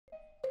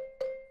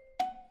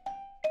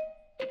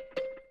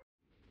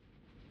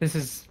This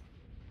is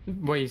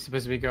where you're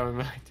supposed to be going,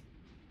 right?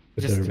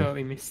 It Just better be.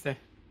 totally missed it.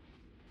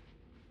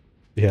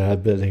 Yeah, I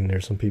betting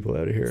there's some people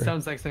out of here.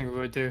 Sounds like something we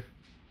would do.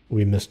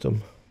 We missed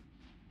them.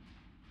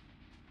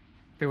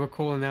 They were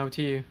calling out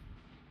to you,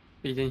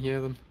 but you didn't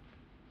hear them.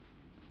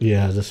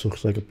 Yeah, this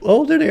looks like a...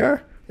 Oh, there they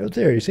are. Out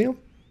there, you see them?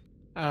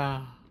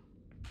 Ah,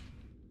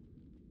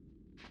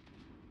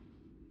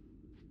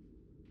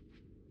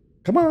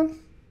 Come on.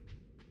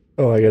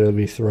 Oh, I gotta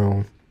be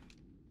thrown.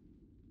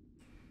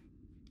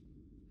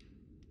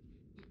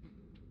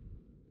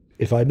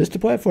 If I missed the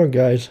platform,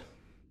 guys,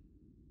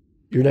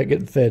 you're not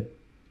getting fed.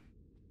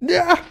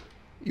 Yeah!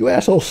 You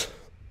assholes!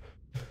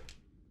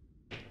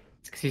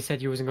 it's because you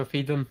said you wasn't gonna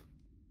feed them.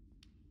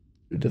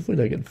 You're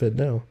definitely not getting fed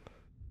now.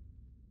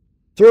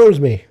 Throws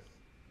me.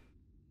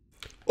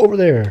 Over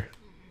there.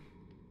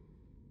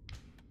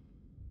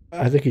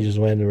 I think he just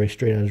landed right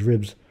straight on his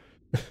ribs.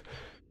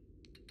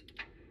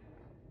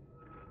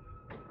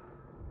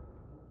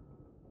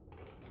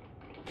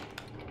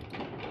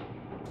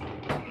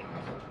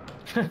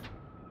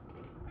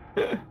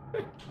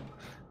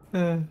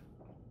 Uh,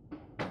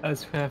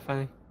 That's kind of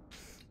funny.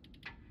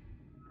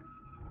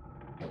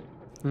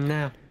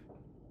 Now,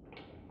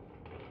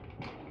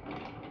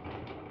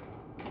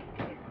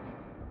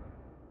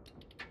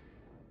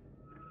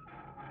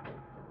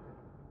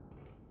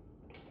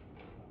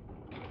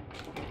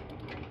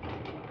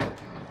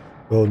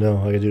 Oh no,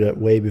 I gotta do that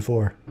way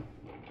before.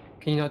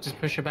 can you not just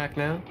push her back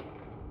now?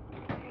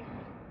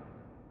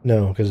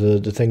 No, because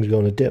the thing's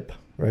going to dip,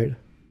 right?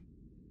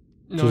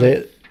 So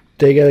No,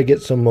 they gotta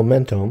get some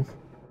momentum.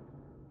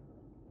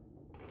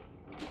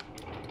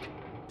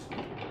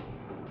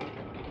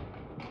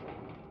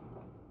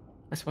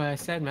 that's what I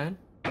said, man.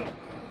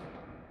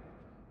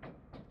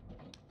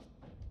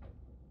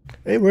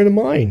 Hey, we're in a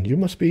mine. You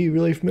must be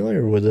really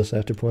familiar with this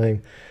after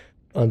playing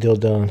Until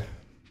Dawn.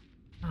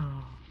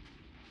 Oh,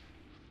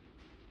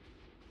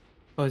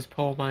 those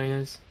poor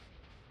miners.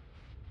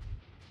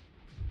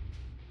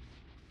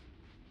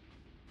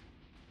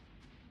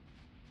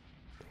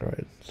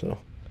 Alright, so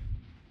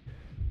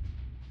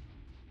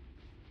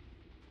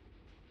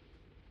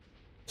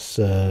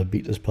let's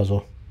beat this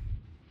puzzle.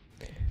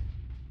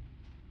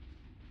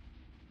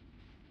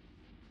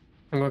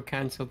 I'm gonna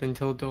cancel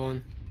until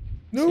dawn.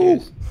 No!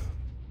 Serious.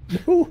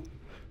 No!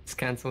 It's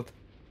cancelled.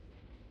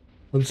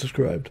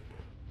 Unsubscribed.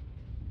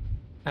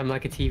 I'm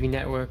like a TV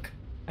network.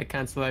 I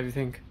cancel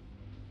everything.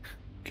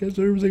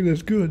 Cancel everything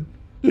that's good.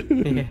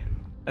 Yeah,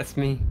 that's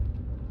me.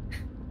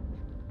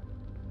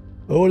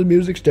 Oh, the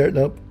music's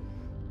starting up.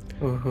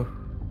 Ooh.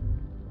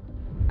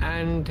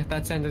 And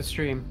that's end of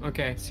stream.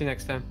 Okay, see you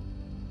next time.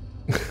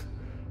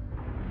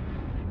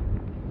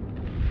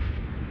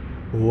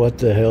 What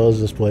the hell is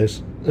this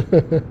place?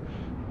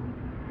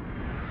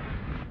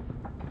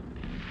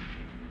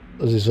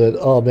 As he said,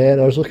 oh man,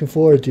 I was looking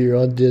forward to your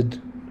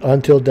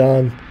Until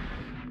Dawn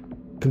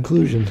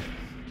conclusion.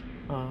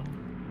 Oh,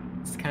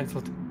 it's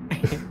cancelled.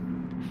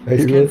 Are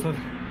It's you really, cancelled.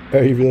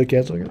 are you really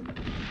canceling it?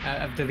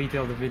 I've deleted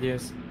all the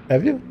videos.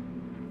 Have you?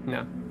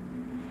 No.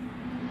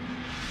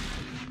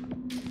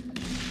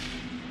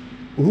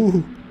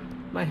 Ooh.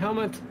 My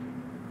helmet.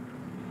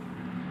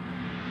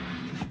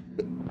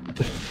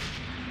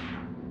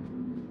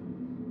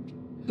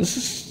 This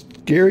is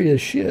scary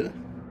as shit.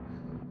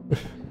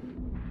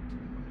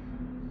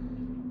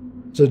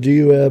 So do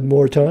you have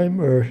more time,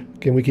 or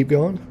can we keep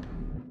going?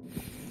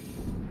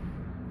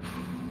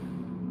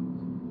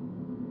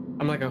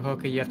 I'm like a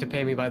hooker. You have to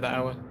pay me by the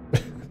hour.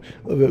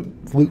 What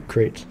about loot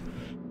crates?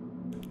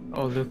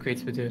 All loot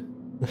crates would do.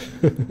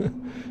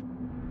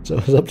 So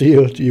it's up to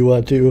you. Do you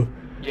want to?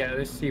 Yeah,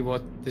 let's see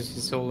what this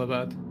is all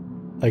about.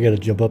 I gotta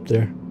jump up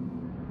there.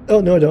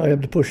 Oh no, I don't. I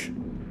have to push.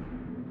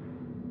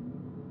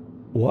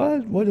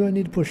 What? Why do I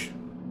need to push?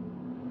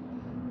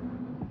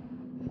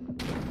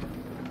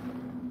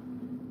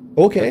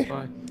 Okay. That's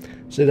why.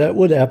 So that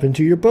would happen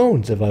to your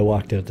bones if I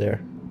walked out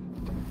there.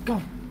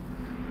 Go,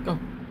 go,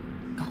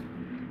 go,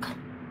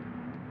 go.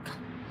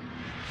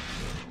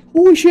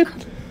 Holy shit!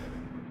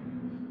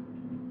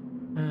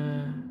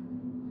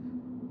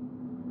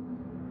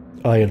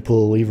 I gotta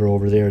pull a lever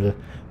over there to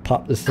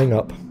pop this thing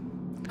up.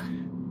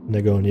 And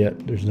they're going, yeah,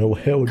 there's no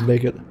way I would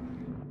make it.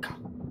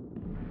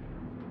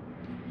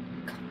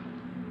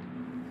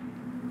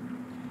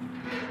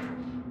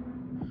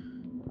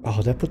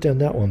 Oh, that put down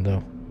that one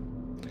though.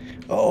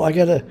 Oh, I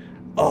gotta.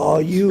 Oh,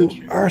 you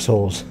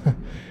arseholes.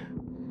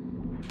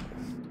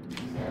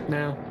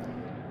 Now.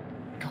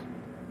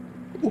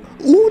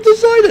 Who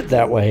designed it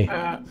that way?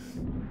 Okay,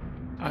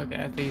 I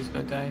think he's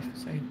gonna die for a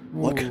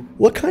second.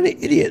 What kind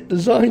of idiot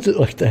designs it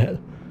like that?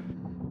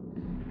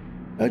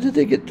 How did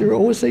they get their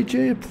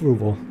OSHA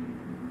approval?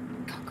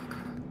 Go, go, go.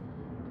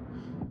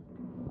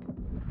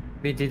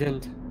 They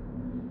didn't.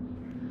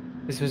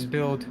 This was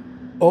built.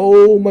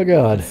 Oh my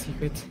god.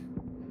 Secret.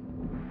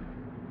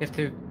 You have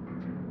to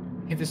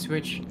hit the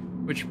switch,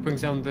 which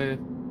brings down the.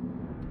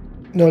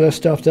 No, that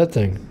stopped that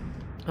thing.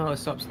 Oh, it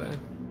stops there.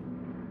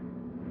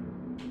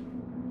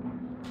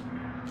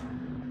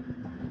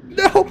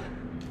 No!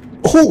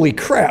 Holy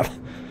crap!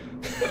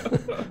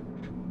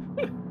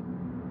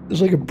 It's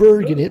like a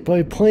bird getting hit by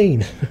a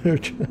plane or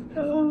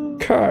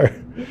car.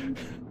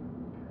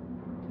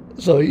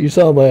 So you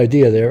saw my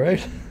idea there,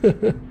 right?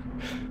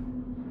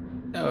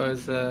 That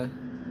was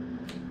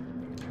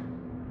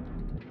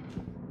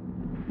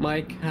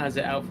Mike has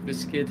it out for the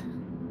skid.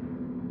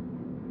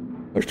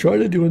 I was trying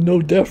to do a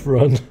no-death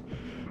run.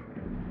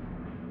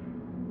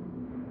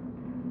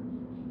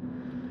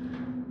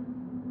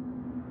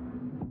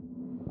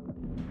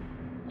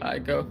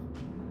 Alright, go.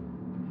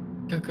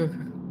 Go, go,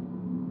 go.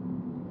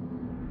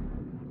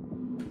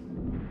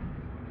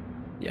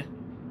 Yeah.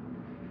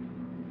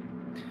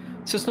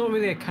 So it's not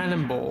really a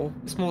cannonball.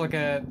 It's more like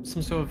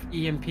some sort of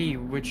EMP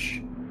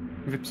which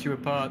rips you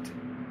apart.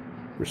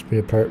 Rips me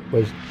apart.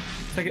 Was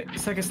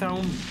It's like a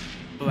sound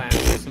blast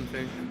or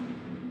something.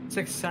 It's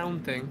like a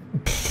sound thing.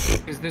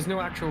 Because there's no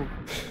actual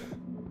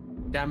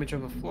damage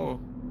on the floor.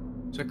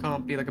 So it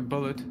can't be like a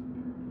bullet.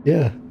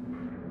 yeah.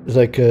 It's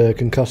like a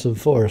concussive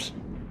force.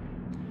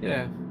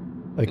 Yeah.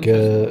 Like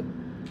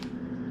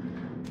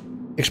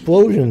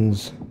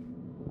explosions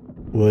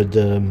would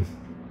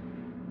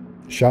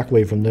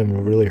shockwave from them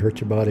will really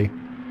hurt your body.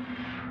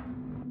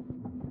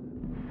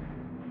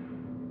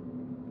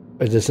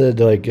 As I said,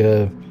 like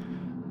you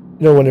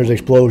know when there's an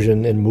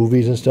explosion in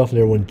movies and stuff and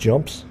everyone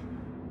jumps?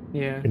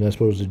 Yeah. You're not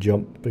supposed to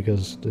jump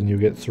because then you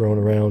get thrown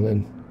around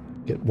and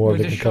get more of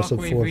the concussive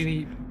shockwave force.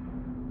 really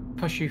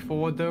push you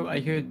forward though? I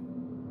heard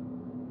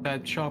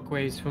that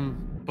shockwaves from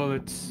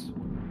bullets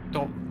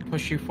don't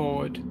push you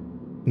forward.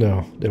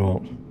 No, they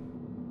won't.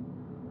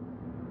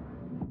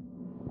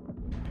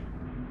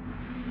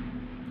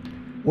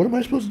 What am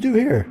I supposed to do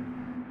here?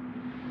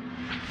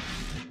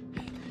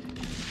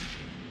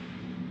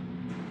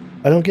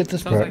 I don't get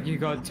this Sounds part. like you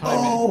got time.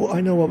 Oh,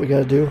 I know what we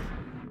gotta do.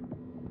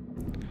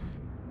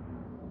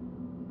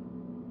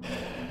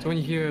 So when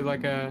you hear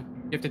like you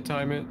have to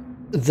time it.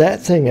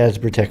 That thing has to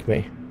protect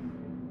me.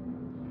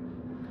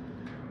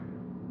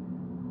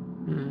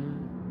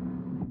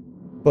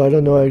 But I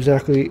don't know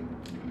exactly.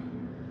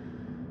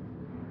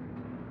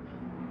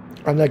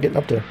 I'm not getting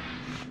up there.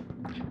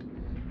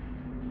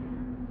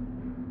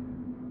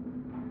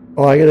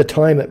 Oh, I gotta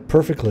time it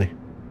perfectly.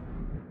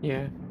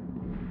 Yeah.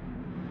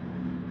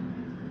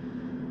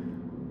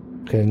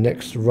 Okay,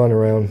 next run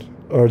around.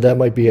 Or that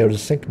might be out of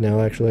sync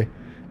now, actually.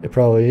 It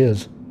probably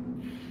is.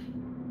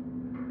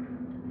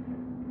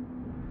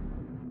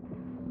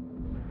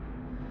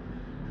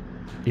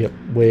 Yep,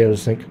 way out of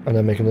sync. I'm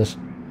not making this.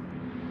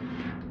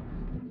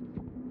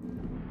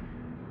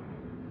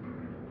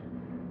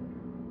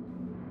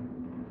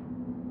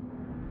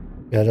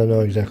 Yeah, I don't know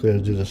exactly how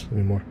to do this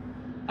anymore.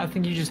 I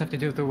think you just have to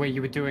do it the way you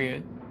were doing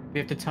it. You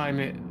have to time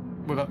it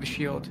without the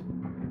shield.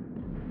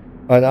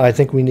 I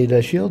think we need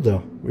a shield,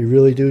 though. We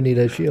really do need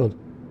a shield.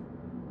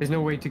 There's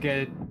no way to get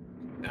it.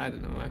 I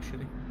don't know,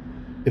 actually.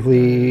 If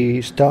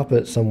we stop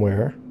it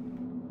somewhere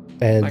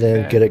and Like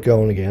then that. get it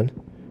going again.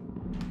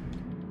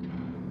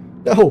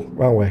 No,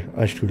 wrong way.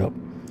 I screwed up.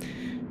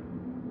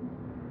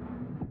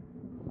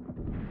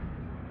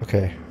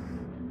 Okay.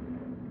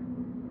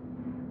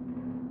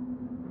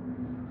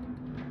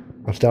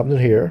 I'm stopping it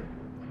here.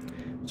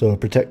 So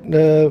protect.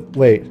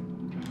 Wait.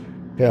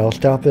 Okay, I'll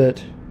stop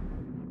it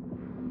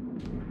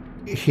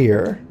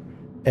here,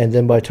 and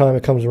then by the time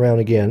it comes around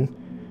again,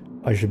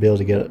 I should be able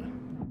to get it.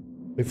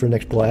 Wait for the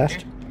next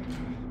blast.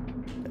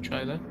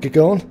 Try that. Get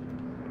going.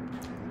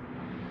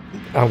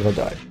 I'm gonna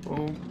die.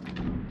 Oh.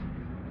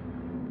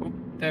 Oh,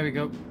 there we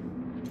go.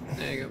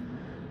 There you go.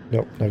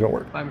 Nope, not gonna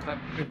work.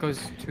 It goes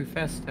too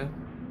fast, huh?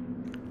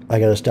 I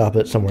gotta stop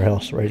it somewhere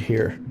else, right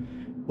here.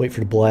 Wait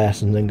for the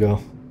blast and then go.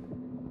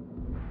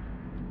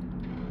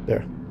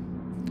 There.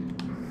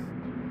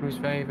 It was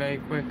very, very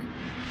quick.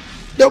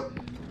 Nope.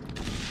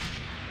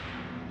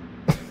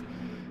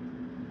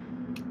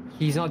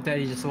 He's not dead,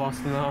 he just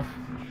lost enough.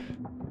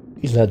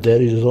 He's not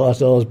dead. He just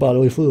lost all his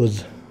bodily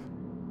fluids.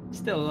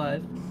 Still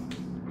alive.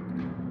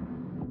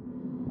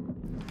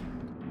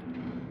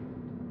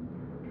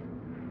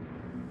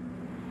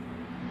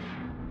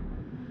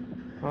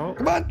 Oh.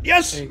 Come on,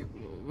 yes! There you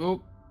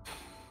go.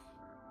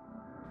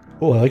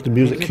 Oh, I like the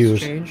music Music's cues.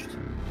 changed.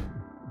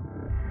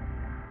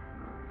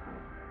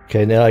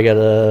 Okay, now I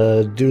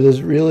gotta do this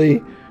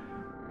really.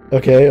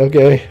 Okay,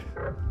 okay.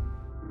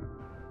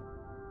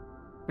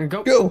 And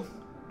go. Go!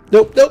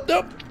 Nope, nope,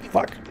 nope!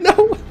 Fuck,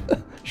 no!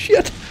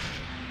 Shit!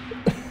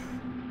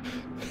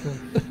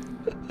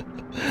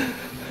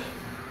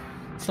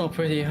 It's not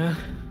pretty, huh?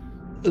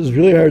 It's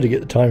really hard to get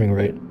the timing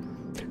right.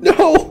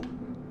 No!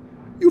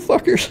 You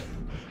fuckers!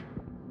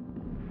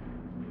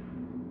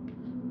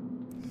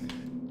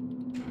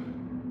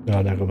 No,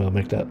 I'm not gonna be able to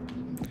make that.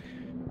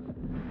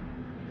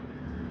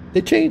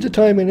 They changed the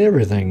timing and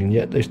everything, and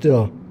yet they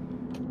still...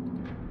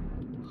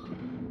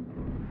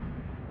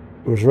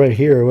 It was right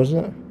here,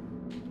 wasn't it?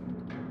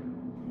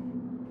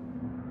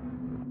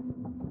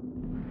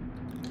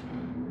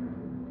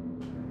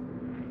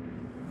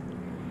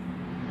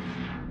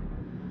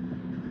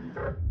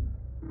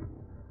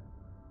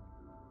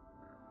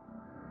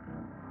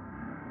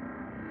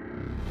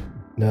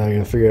 Now I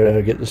gotta figure out how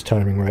to get this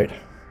timing right.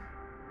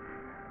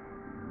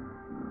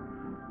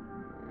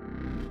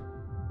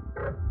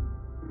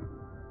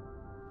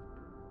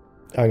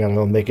 I'm gonna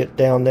go make it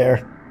down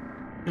there.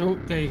 Oh,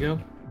 there you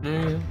go. There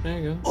you go. There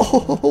you go.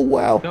 Oh,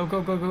 wow. Go,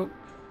 go, go, go.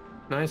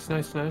 Nice,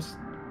 nice, nice.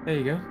 There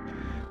you go.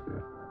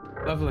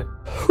 Lovely.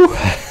 Whew.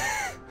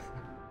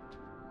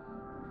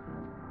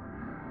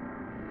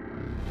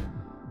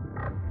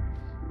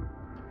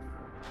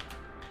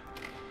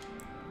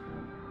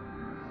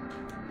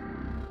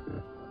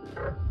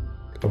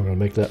 I'm gonna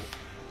make that.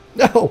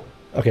 No!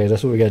 Okay,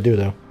 that's what we gotta do,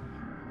 though.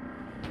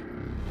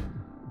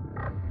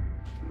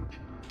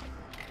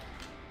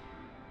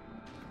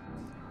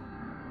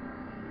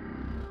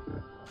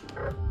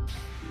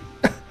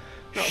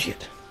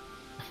 Shit.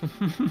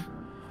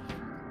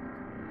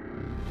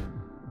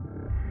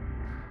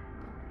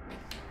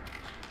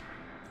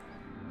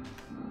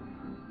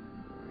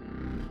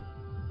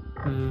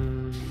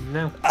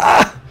 No.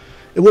 Ah!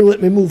 It wouldn't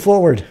let me move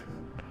forward.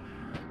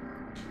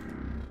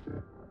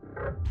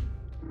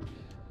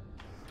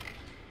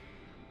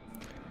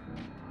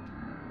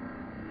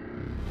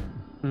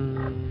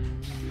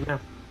 No.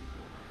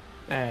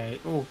 Hey,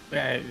 oh,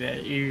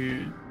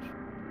 you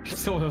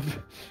sort of.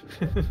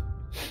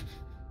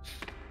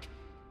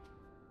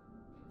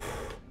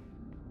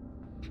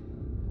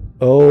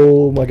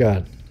 Oh my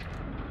god.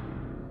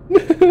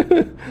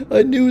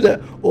 I knew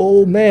that.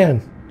 Oh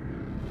man.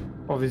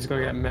 Oh, these are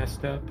gonna get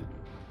messed up.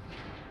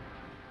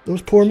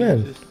 Those poor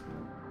men. Jesus.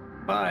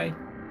 Bye.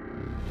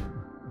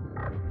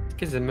 These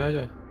kids are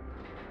murder.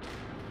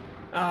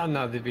 Ah,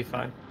 no, they'd be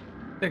fine.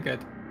 They're good.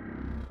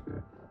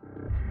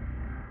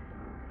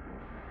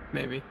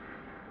 Maybe.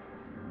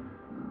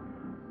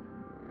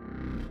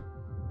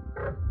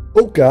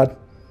 Oh god.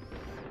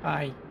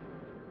 Bye.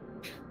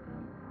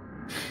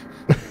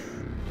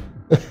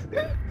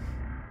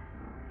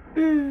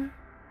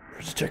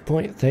 Where's the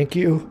checkpoint? Thank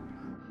you.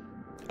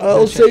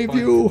 I'll save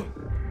you.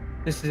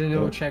 This is a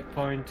no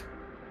checkpoint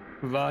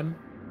run,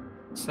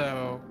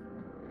 so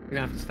we're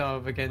gonna have to start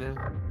over again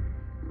now.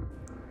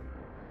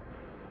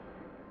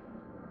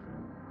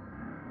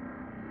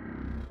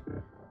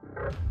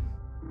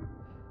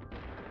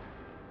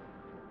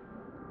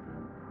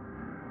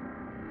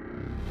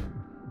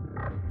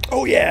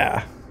 Oh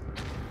yeah.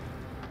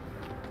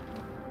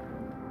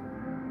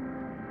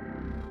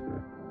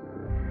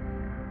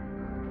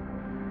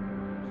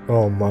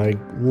 Oh my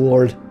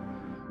lord.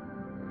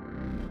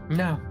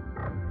 No.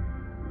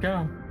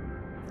 Go.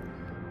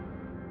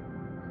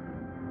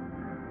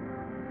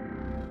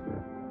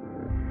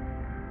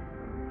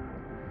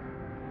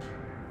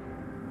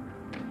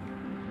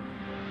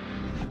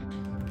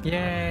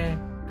 Yeah.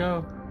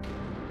 Go.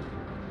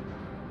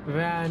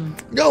 Run.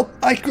 No,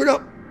 I screwed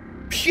up.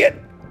 Shit.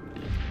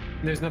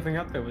 There's nothing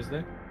up there, was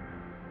there?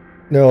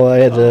 No, I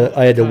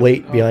had to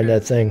wait okay. behind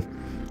that thing.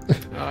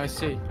 Oh, I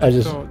see. I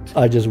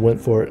thought... just went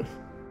for it.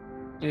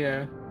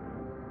 Yeah.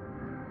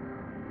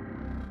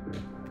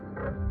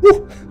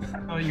 Woo! I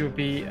thought you would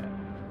be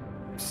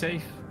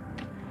safe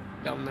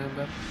down there,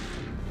 but...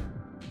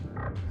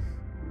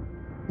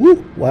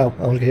 Woo! Wow,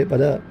 I don't get hit by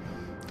that.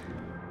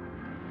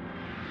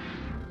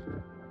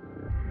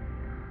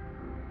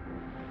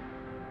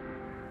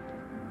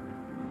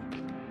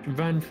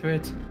 Run for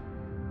it.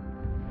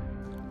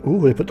 Ooh,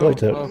 they put the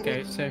lights out.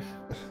 Okay, safe.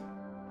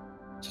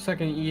 Just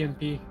like an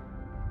EMP.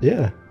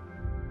 Yeah.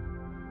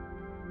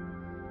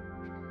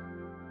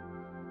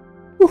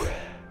 Whew.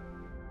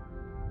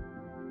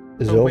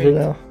 Is it over wait.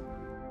 now?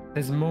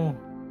 There's more.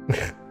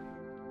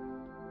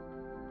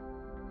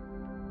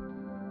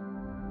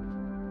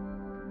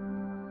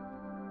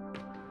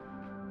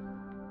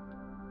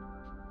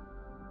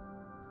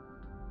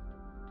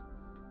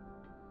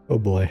 Oh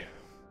boy.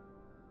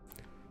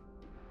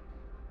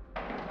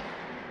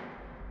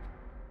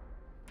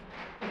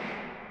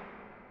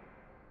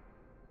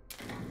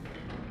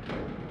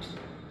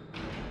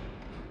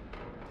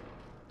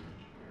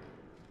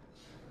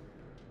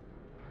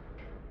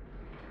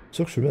 This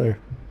looks familiar.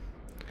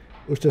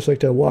 Looks just like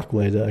that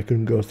walkway that I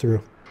couldn't go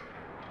through.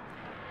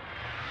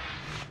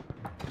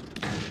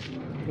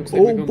 Looks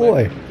like Oh we're going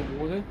boy. back into the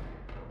water.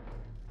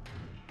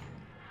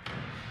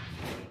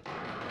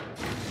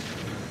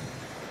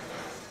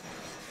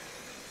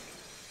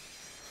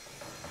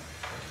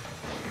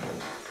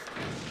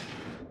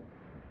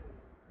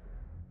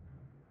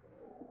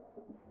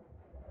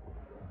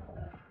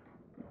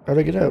 How'd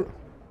I get out?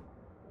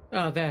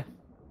 Oh, there.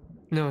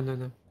 No, no,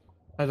 no.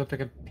 That looked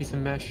like a piece of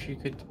mesh you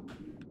could...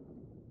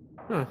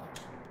 Huh.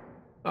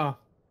 Oh.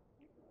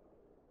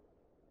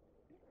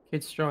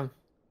 Kid's strong.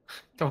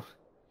 Don't.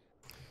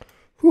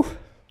 Whew.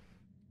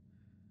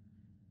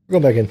 Go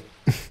back in.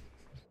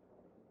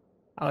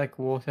 I like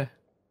water.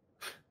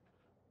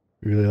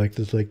 Really like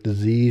this, like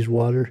disease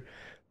water.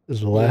 This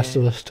is the Last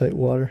of Us type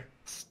water.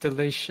 It's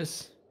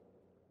delicious.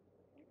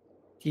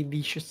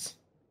 Delicious.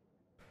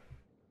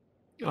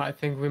 Oh, I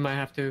think we might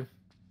have to.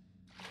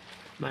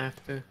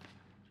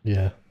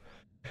 Yeah.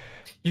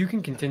 You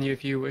can continue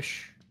if you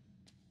wish.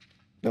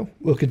 No,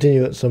 we'll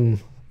continue it some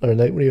other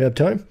night when you have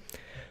time.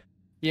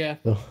 Yeah.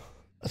 So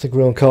I think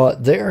we're gonna call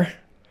it there.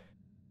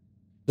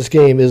 This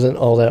game isn't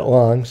all that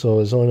long, so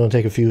it's only gonna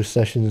take a few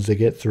sessions to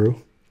get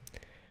through.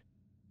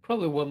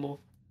 Probably one more.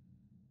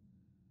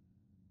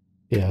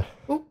 Yeah.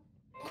 Oh,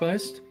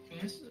 closed.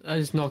 I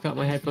just knocked out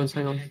my headphones.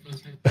 Hang on.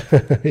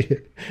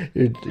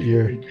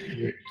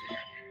 you're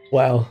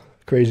wow,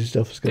 crazy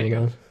stuff is going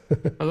on.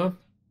 Hello?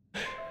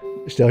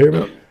 You still hear me?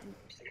 No.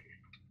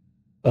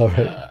 All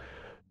right.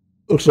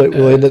 Looks like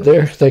we'll end it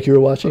there. Thank you for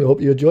watching. I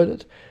hope you enjoyed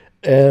it.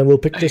 And we'll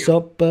pick this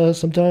up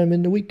sometime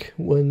in the week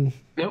when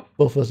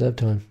both of us have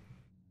time.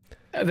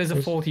 There's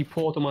a faulty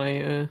port on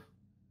my...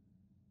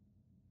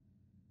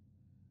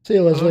 See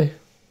you, Leslie.